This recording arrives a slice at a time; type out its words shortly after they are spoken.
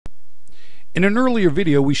In an earlier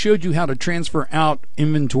video, we showed you how to transfer out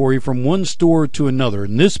inventory from one store to another.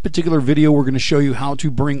 In this particular video, we're going to show you how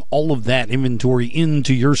to bring all of that inventory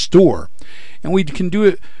into your store. And we can do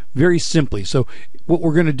it very simply. So what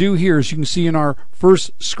we're going to do here is, you can see in our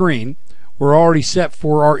first screen, we're already set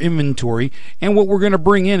for our inventory. And what we're going to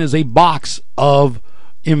bring in is a box of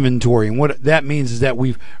inventory. And what that means is that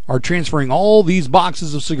we are transferring all these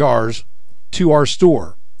boxes of cigars to our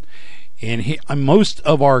store. And most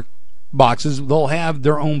of our boxes, they'll have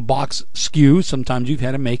their own box SKU. Sometimes you've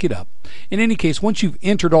had to make it up. In any case, once you've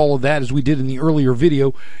entered all of that, as we did in the earlier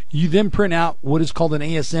video, you then print out what is called an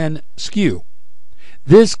ASN SKU.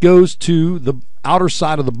 This goes to the outer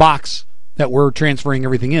side of the box that we're transferring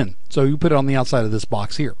everything in. So you put it on the outside of this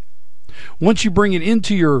box here. Once you bring it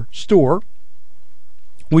into your store,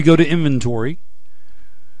 we go to inventory.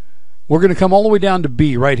 We're going to come all the way down to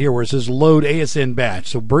B right here where it says load ASN batch.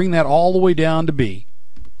 So bring that all the way down to B.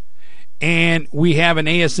 And we have an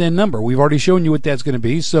ASN number. We've already shown you what that's going to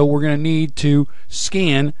be, so we're going to need to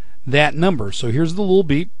scan that number. So here's the little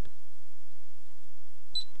beep.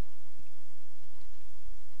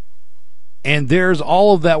 And there's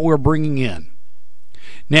all of that we're bringing in.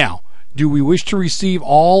 Now, do we wish to receive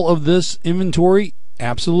all of this inventory?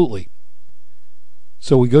 Absolutely.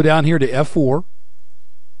 So we go down here to F4.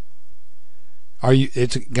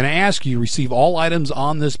 It's going to ask you, receive all items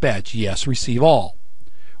on this batch. Yes, receive all.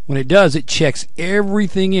 When it does, it checks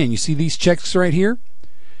everything in. You see these checks right here?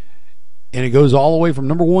 And it goes all the way from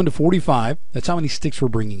number 1 to 45. That's how many sticks we're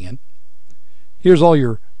bringing in. Here's all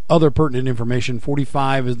your other pertinent information.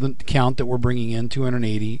 45 is the count that we're bringing in,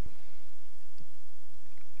 280.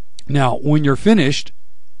 Now, when you're finished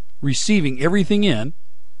receiving everything in,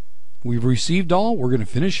 we've received all, we're going to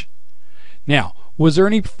finish. Now, was there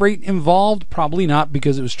any freight involved? Probably not,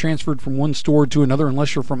 because it was transferred from one store to another,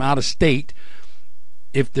 unless you're from out of state.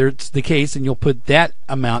 If that's the case, then you'll put that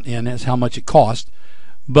amount in as how much it cost.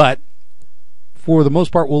 But for the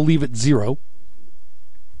most part, we'll leave it 0.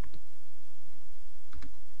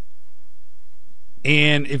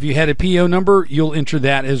 And if you had a PO number, you'll enter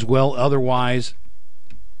that as well. Otherwise,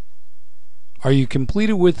 are you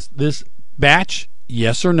completed with this batch?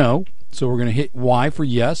 Yes or no. So we're going to hit Y for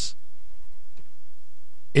yes.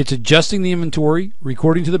 It's adjusting the inventory,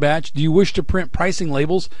 recording to the batch. Do you wish to print pricing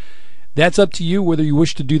labels? That's up to you whether you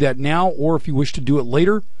wish to do that now or if you wish to do it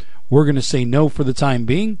later. We're going to say no for the time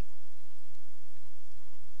being.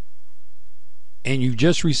 And you've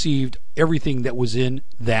just received everything that was in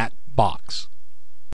that box.